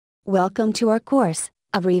Welcome to our course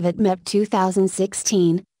of Revit MEP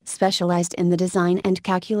 2016, specialized in the design and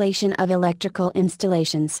calculation of electrical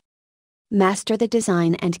installations. Master the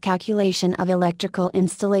design and calculation of electrical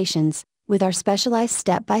installations with our specialized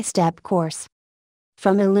step-by-step course.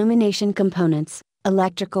 From illumination components,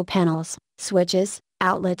 electrical panels, switches,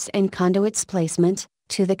 outlets and conduits placement,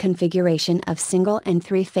 to the configuration of single and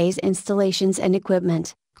three-phase installations and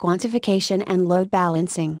equipment, quantification and load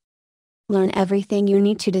balancing. Learn everything you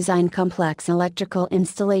need to design complex electrical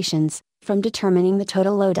installations, from determining the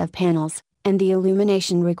total load of panels, and the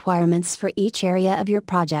illumination requirements for each area of your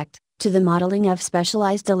project, to the modeling of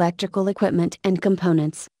specialized electrical equipment and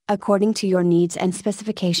components, according to your needs and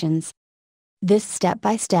specifications. This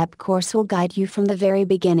step-by-step course will guide you from the very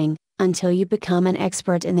beginning, until you become an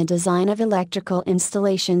expert in the design of electrical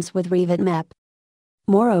installations with Revit MEP.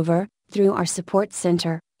 Moreover, through our support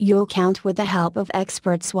center, you'll count with the help of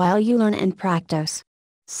experts while you learn and practice.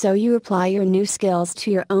 So you apply your new skills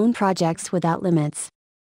to your own projects without limits.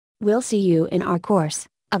 We'll see you in our course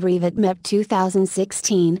of Revit MEP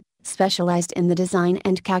 2016, specialized in the design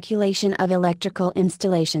and calculation of electrical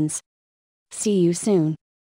installations. See you soon.